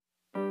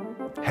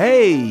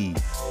Hey,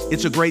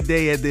 it's a great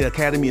day at the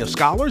Academy of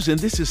Scholars, and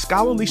this is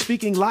Scholarly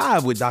Speaking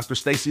Live with Dr.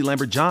 Stacy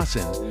Lambert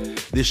Johnson.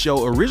 This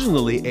show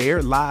originally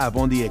aired live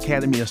on the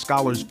Academy of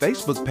Scholars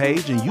Facebook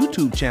page and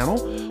YouTube channel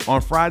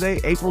on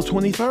Friday, April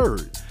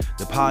 23rd.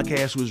 The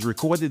podcast was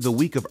recorded the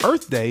week of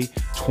Earth Day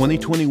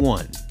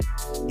 2021.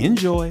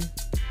 Enjoy.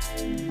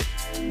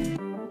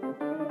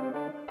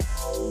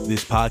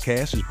 This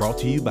podcast is brought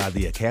to you by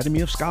the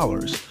Academy of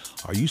Scholars.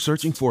 Are you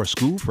searching for a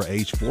school for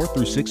age 4th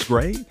through 6th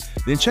grade?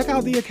 Then check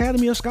out the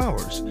Academy of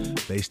Scholars.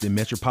 Based in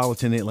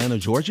metropolitan Atlanta,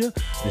 Georgia,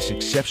 this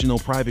exceptional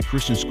private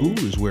Christian school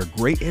is where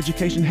great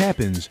education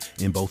happens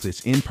in both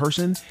its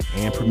in-person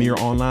and premier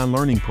online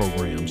learning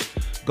programs.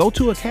 Go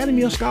to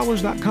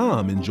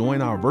academyofscholars.com and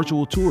join our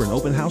virtual tour and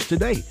open house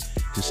today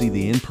to see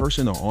the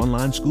in-person or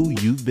online school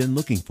you've been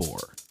looking for.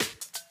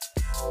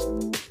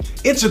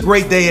 It's a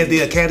great day at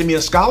the Academy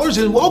of Scholars,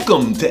 and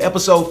welcome to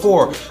episode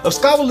 4 of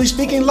Scholarly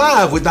Speaking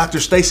Live with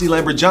Dr. Stacy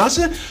Lambert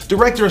Johnson,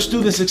 Director of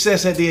Student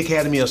Success at the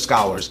Academy of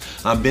Scholars.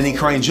 I'm Benny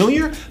Crane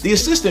Jr., the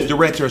Assistant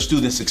Director of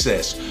Student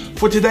Success.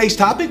 For today's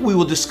topic, we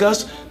will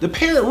discuss the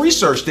parent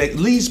research that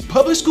leads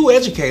public school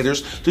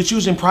educators to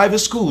choosing private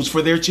schools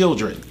for their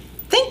children.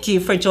 Thank you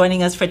for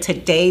joining us for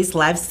today's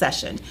live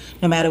session.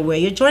 No matter where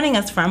you're joining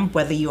us from,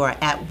 whether you are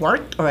at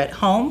work or at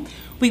home,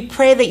 we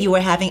pray that you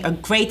are having a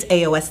great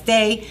AOS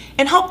day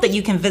and hope that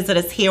you can visit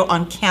us here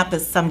on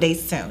campus someday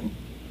soon.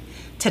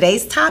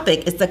 Today's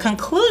topic is the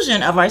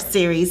conclusion of our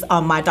series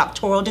on my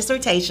doctoral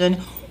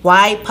dissertation,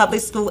 Why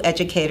Public School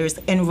Educators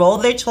Enroll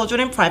Their Children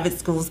in Private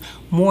Schools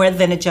More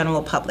Than the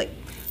General Public.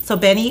 So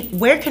Benny,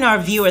 where can our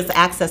viewers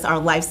access our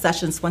live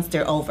sessions once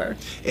they're over?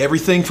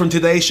 Everything from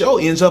today's show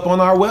ends up on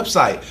our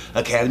website,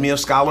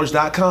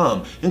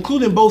 academyofscholars.com,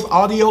 including both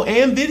audio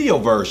and video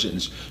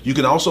versions. You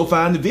can also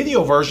find the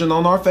video version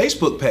on our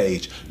Facebook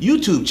page,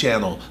 YouTube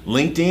channel,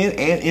 LinkedIn,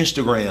 and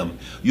Instagram.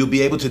 You'll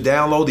be able to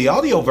download the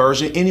audio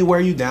version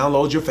anywhere you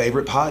download your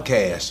favorite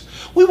podcast.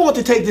 We want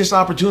to take this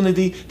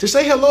opportunity to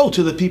say hello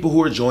to the people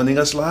who are joining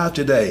us live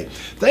today.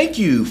 Thank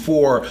you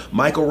for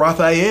Michael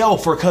Raphael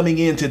for coming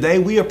in today.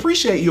 We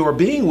appreciate your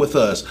being with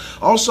us.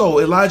 Also,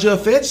 Elijah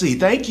Fetzi,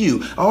 thank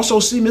you. I also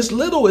see Miss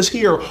Little is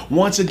here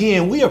once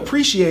again. We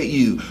appreciate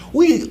you.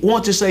 We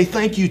want to say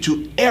thank you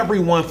to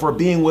everyone for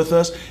being with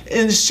us,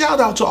 and shout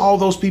out to all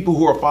those people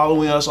who are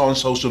following us on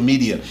social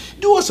media.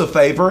 Do us a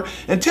favor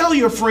and tell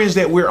your friends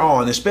that we're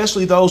on,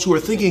 especially those who are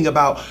thinking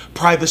about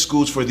private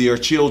schools for their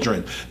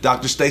children.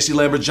 Dr. Stacy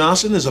Lambert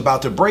Johnson is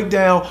about to break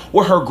down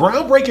what her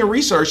groundbreaking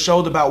research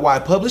showed about why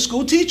public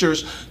school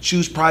teachers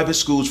choose private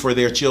schools for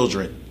their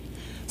children.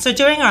 So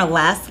during our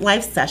last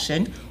live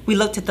session, we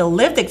looked at the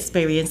lived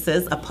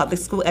experiences of public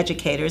school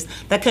educators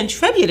that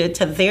contributed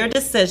to their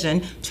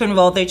decision to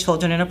enroll their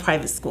children in a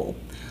private school.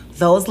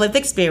 Those lived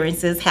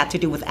experiences had to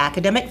do with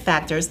academic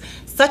factors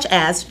such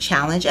as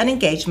challenge and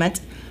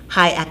engagement,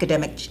 high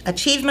academic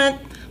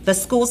achievement, the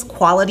school's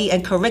quality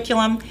and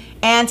curriculum,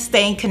 and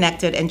staying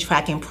connected and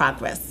tracking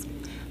progress.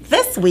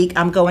 This week,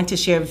 I'm going to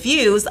share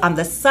views on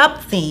the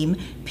sub-theme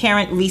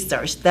parent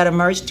research that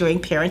emerged during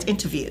parent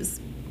interviews.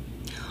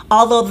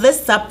 Although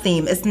this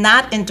sub-theme is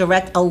not in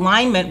direct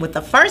alignment with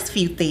the first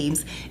few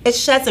themes, it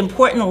sheds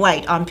important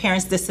light on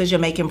parents'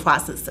 decision-making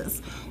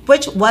processes,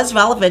 which was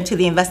relevant to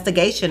the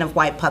investigation of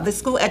why public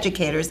school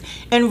educators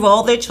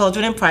enroll their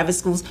children in private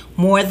schools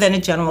more than the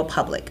general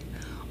public.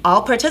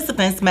 All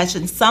participants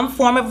mentioned some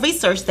form of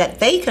research that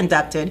they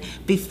conducted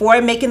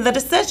before making the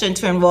decision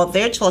to enroll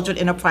their children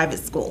in a private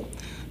school.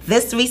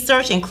 This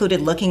research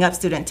included looking up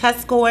student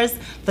test scores,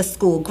 the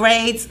school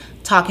grades,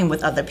 talking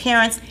with other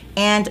parents,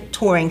 and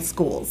touring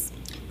schools.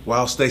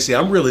 Wow, Stacy,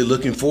 I'm really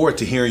looking forward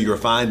to hearing your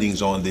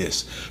findings on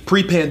this.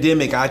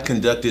 Pre-pandemic, I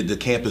conducted the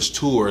campus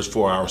tours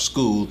for our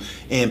school,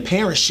 and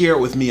parents shared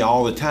with me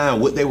all the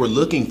time what they were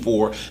looking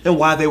for and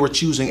why they were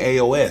choosing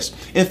AOS.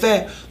 In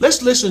fact,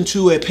 let's listen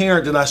to a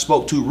parent that I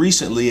spoke to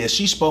recently as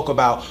she spoke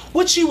about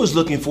what she was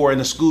looking for in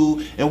a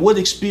school and what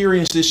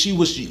experiences she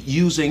was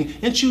using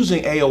in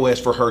choosing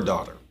AOS for her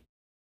daughter.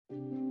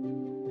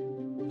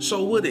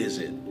 So what is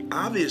it?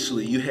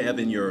 Obviously, you have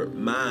in your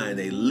mind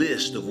a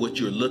list of what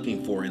you're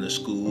looking for in a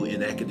school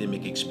and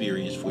academic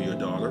experience for your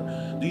daughter.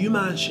 Do you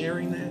mind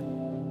sharing that?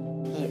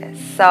 Yes.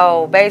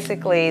 So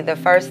basically, the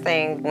first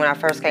thing when I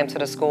first came to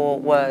the school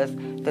was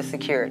the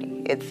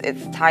security.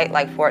 It's tight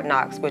like Fort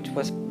Knox, which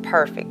was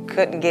perfect.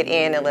 Couldn't get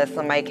in unless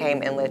somebody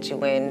came and let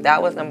you in.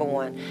 That was number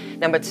one.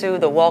 Number two,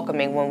 the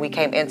welcoming when we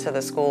came into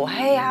the school.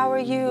 Hey, how are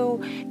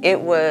you? It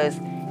was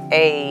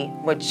a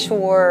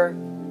mature,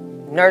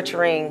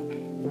 nurturing,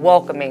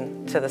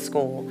 welcoming to the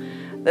school.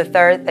 The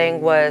third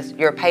thing was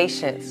your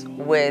patience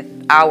with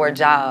our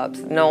jobs,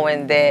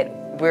 knowing that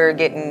we're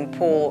getting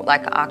pulled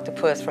like an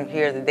octopus from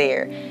here to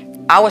there.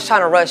 I was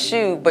trying to rush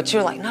you, but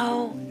you're like,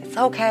 no, it's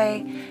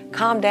okay,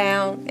 calm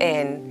down,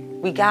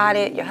 and we got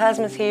it. Your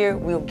husband's here,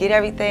 we'll get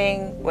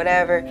everything,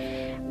 whatever.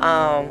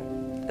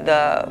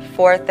 The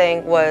fourth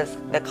thing was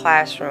the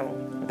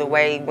classroom. The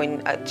way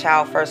when a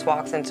child first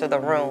walks into the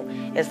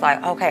room, it's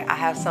like, okay, I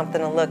have something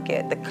to look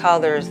at. The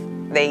colors,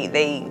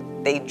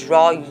 they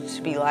draw you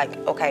to be like,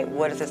 okay,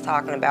 what is this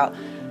talking about?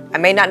 I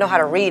may not know how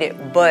to read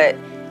it, but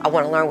I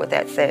want to learn what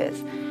that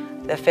says.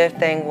 The fifth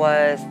thing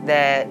was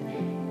that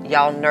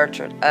y'all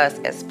nurtured us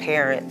as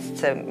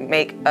parents to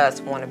make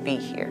us want to be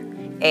here,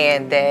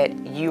 and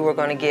that you were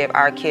going to give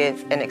our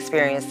kids an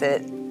experience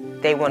that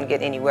they wouldn't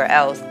get anywhere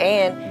else,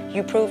 and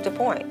you proved a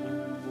point.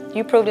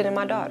 You proved it in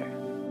my daughter.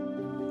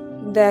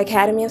 The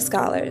Academy of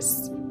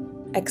Scholars.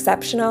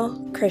 Exceptional,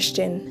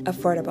 Christian,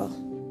 affordable.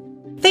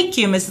 Thank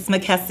you, Mrs.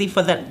 McKessie,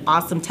 for that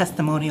awesome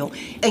testimonial.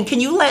 And can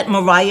you let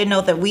Mariah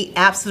know that we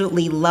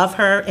absolutely love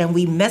her and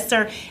we miss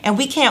her, and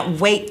we can't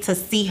wait to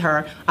see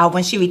her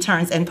when she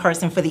returns in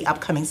person for the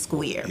upcoming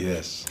school year.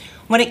 Yes.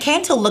 When it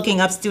came to looking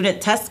up student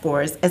test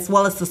scores as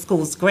well as the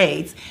school's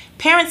grades,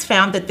 parents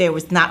found that there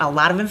was not a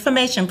lot of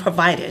information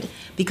provided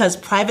because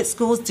private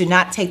schools do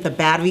not take the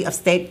battery of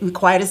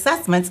state-required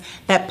assessments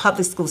that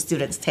public school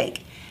students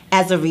take.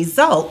 As a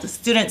result,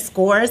 student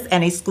scores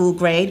and a school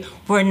grade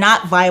were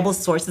not viable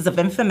sources of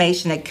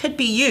information that could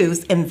be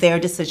used in their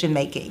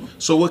decision-making.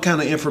 So what kind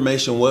of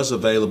information was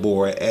available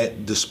or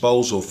at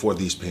disposal for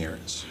these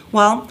parents?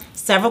 Well,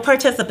 several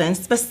participants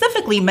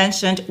specifically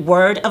mentioned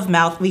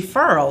word-of-mouth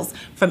referrals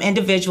from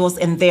individuals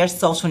in their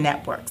social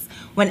networks.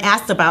 When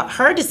asked about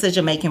her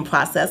decision-making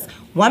process,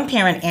 one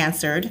parent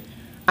answered,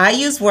 "I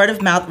use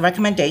word-of-mouth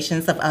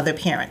recommendations of other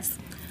parents."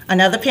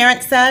 Another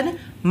parent said,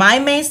 "My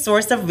main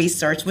source of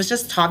research was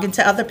just talking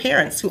to other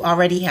parents who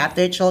already have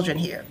their children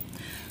here."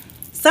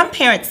 Some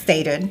parents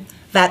stated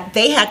that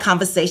they had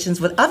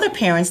conversations with other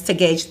parents to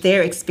gauge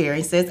their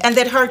experiences and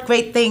that heard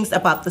great things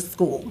about the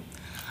school.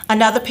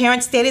 Another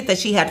parent stated that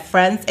she had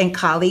friends and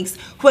colleagues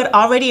who had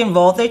already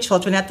enrolled their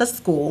children at the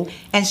school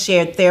and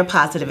shared their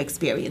positive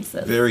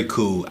experiences. Very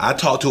cool. I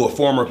talked to a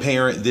former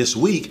parent this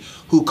week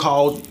who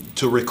called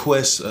to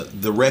request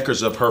the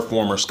records of her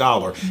former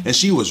scholar, and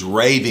she was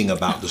raving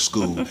about the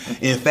school.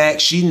 In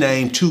fact, she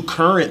named 2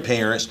 current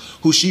parents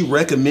who she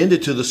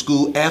recommended to the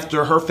school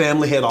after her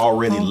family had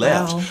already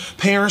left. Wow.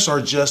 Parents are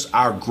just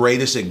our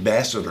greatest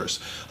ambassadors,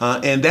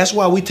 and that's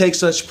why we take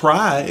such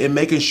pride in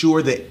making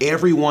sure that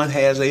everyone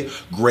has a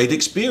great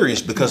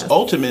experience, because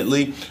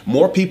ultimately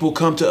more people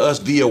come to us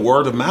via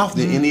word of mouth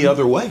than any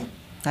other way.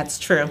 That's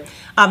true.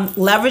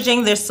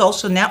 Leveraging their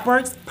social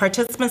networks,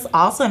 participants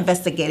also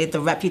investigated the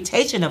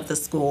reputation of the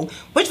school,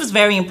 which was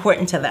very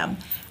important to them.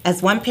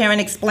 As one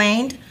parent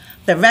explained,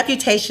 the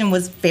reputation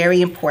was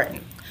very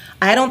important.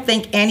 "I don't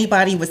think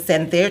anybody would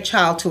send their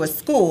child to a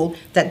school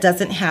that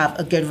doesn't have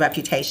a good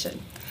reputation."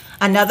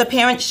 Another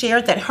parent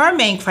shared that her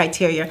main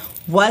criteria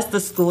was the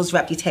school's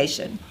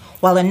reputation,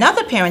 while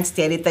another parent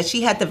stated that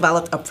she had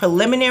developed a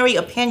preliminary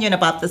opinion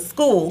about the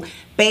school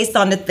based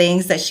on the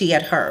things that she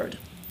had heard.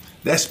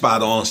 That's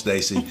spot on,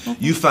 Stacy.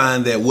 You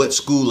find that what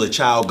school a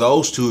child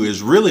goes to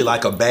is really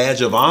like a badge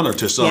of honor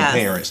to some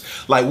parents.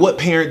 Like, what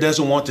parent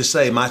doesn't want to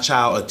say, my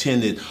child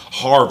attended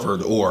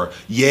Harvard or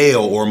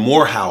Yale or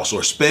Morehouse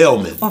or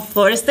Spelman? Or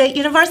Florida State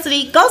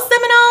University. Go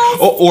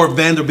Seminoles! Or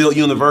Vanderbilt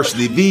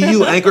University.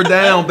 VU, anchor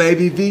down,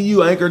 baby.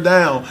 VU, anchor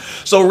down.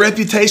 So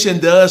reputation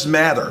does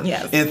matter.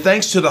 Yes. And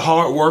thanks to the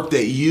hard work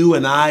that you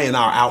and I and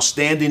our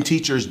outstanding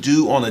teachers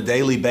do on a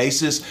daily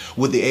basis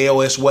with the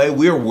AOS Way,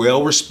 we're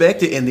well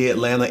respected in the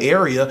Atlanta area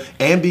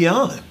and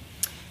beyond.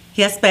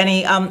 Yes,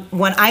 Benny.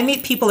 When I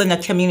meet people in the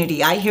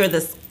community, I hear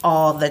this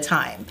all the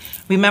time.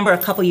 Remember a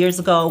couple years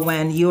ago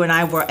when you and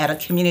I were at a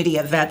community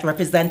event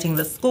representing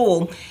the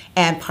school,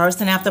 and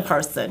person after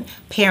person,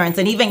 parents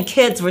and even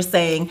kids were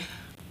saying,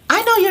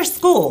 "I know your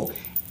school.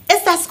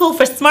 It's that school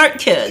for smart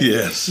kids."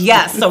 Yes.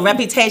 Yes, so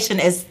reputation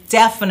is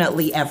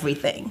definitely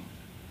everything.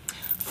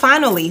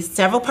 Finally,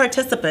 several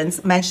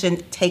participants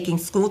mentioned taking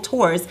school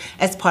tours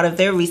as part of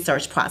their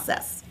research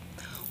process.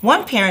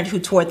 One parent who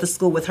toured the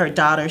school with her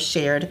daughter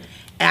shared,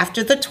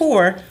 "After the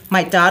tour,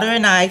 my daughter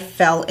and I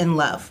fell in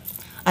love."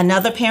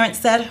 Another parent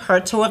said her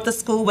tour of the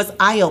school was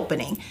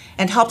eye-opening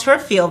and helped her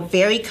feel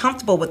very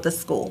comfortable with the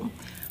school.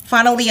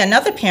 Finally,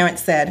 another parent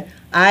said,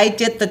 "I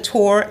did the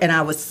tour and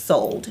I was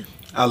sold."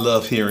 I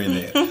love hearing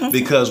that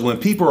because when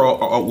people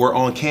were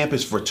on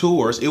campus for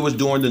tours, it was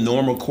during the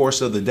normal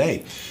course of the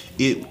day.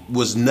 It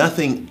was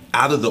nothing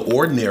out of the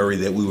ordinary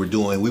that we were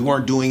doing. We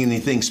weren't doing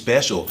anything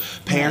special.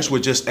 Parents were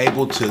just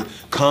able to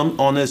come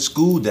on a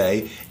school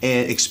day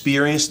and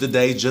experience the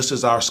day just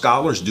as our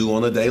scholars do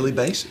on a daily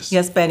basis.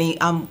 Yes, Benny.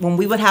 When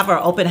we would have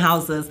our open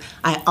houses,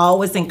 I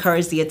always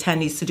encourage the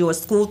attendees to do a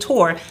school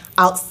tour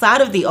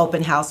outside of the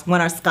open house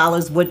when our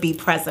scholars would be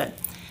present.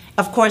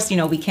 Of course,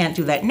 we can't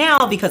do that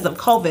now because of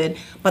COVID,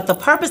 but the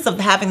purpose of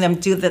having them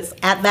do this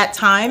at that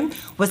time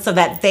was so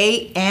that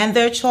they and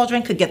their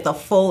children could get the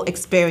full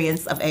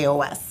experience of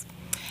AOS.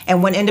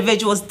 And when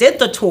individuals did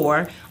the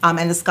tour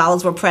and the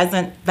scholars were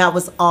present, that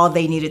was all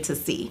they needed to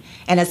see.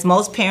 And as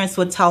most parents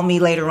would tell me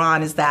later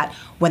on is that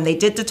when they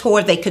did the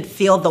tour, they could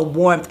feel the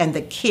warmth and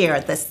the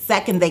care the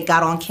second they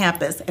got on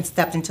campus and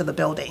stepped into the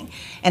building.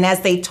 And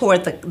as they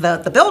toured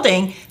the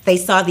building, they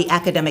saw the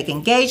academic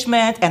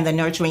engagement and the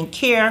nurturing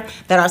care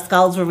that our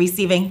scholars were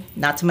receiving,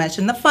 not to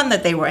mention the fun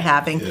that they were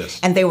having. Yes.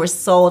 And they were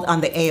sold on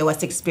the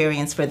AOS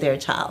experience for their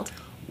child.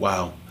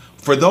 Wow.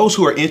 For those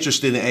who are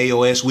interested in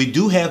AOS, we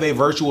do have a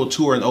virtual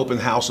tour and open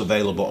house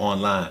available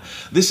online.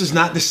 This is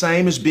not the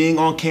same as being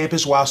on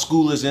campus while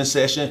school is in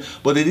session,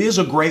 but it is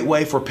a great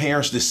way for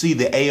parents to see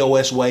the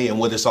AOS way and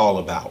what it's all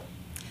about.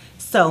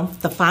 So,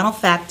 the final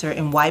factor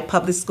in why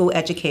public school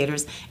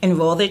educators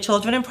enroll their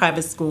children in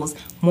private schools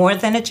more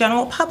than the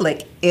general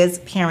public is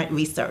parent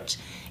research.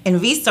 In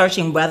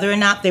researching whether or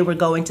not they were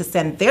going to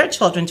send their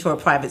children to a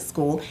private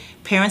school,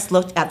 parents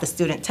looked at the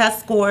student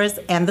test scores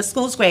and the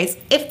school's grades,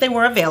 if they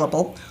were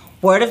available,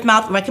 word of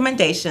mouth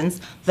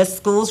recommendations, the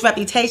school's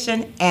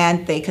reputation,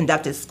 and they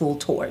conducted school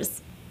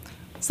tours.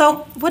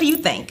 So, what do you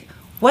think?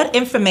 What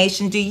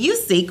information do you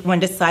seek when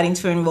deciding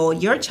to enroll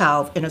your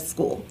child in a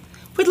school?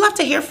 We'd love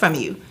to hear from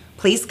you.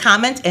 Please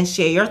comment and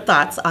share your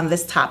thoughts on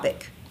this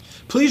topic.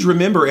 Please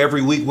remember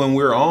every week when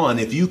we're on,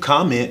 if you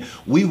comment,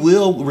 we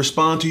will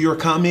respond to your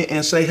comment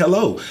and say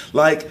hello.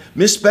 Like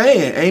Miss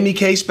Spann, Amy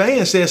K.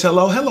 Spann says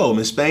hello, hello,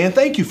 Miss Spann.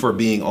 Thank you for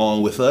being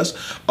on with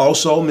us.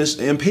 Also, Miss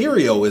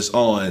Imperio is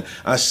on.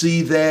 I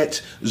see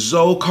that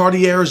Zoe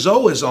Cartier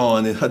Zoe is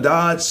on and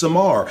Haddad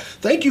Samar.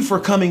 Thank you for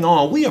coming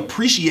on. We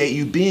appreciate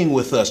you being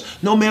with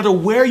us. No matter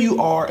where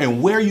you are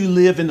and where you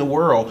live in the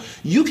world,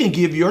 you can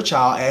give your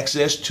child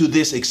access to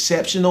this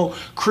exceptional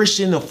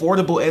Christian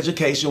affordable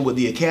education with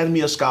the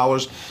Academy of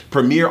Scholars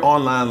Premier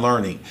Online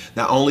Learning.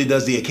 Not only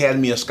does the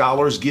Academy of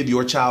Scholars give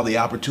your child the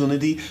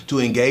opportunity to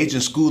engage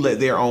in school at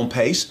their own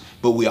pace,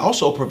 but we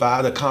also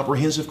provide a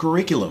comprehensive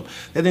curriculum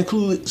that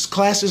includes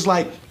classes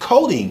like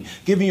coding,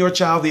 giving your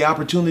child the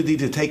opportunity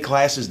to take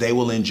classes they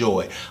will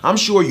enjoy. I'm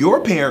sure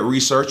your parent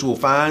research will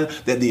find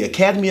that the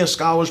Academy of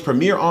Scholars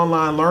Premier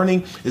Online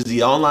Learning is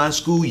the online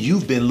school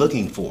you've been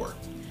looking for.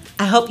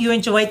 I hope you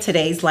enjoyed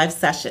today's live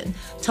session.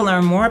 To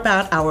learn more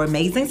about our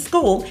amazing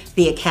school,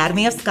 the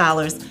Academy of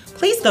Scholars,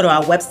 please go to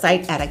our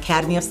website at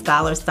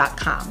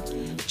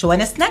academyofscholars.com.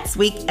 Join us next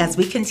week as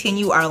we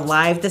continue our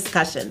live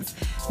discussions.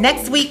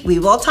 Next week, we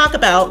will talk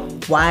about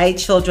why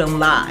children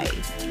lie.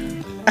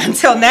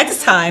 Until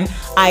next time,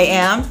 I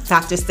am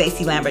Dr.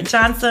 Stacey Lambert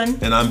Johnson.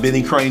 And I'm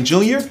Benny Crane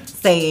Jr.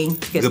 saying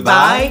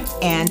goodbye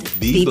and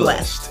be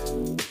blessed.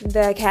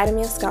 The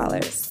Academy of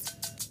Scholars.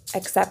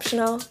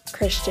 Exceptional,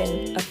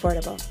 Christian,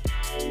 affordable.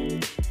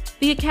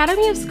 The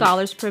Academy of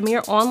Scholars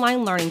Premier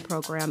Online Learning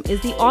Program is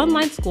the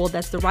online school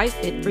that's the right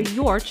fit for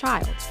your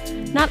child.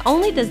 Not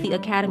only does the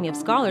Academy of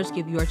Scholars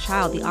give your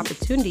child the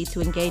opportunity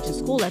to engage in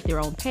school at their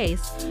own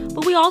pace,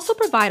 but we also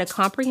provide a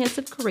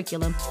comprehensive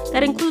curriculum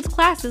that includes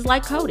classes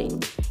like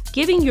coding,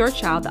 giving your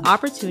child the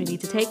opportunity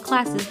to take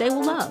classes they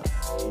will love.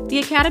 The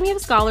Academy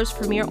of Scholars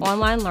Premier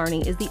Online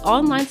Learning is the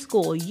online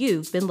school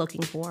you've been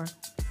looking for.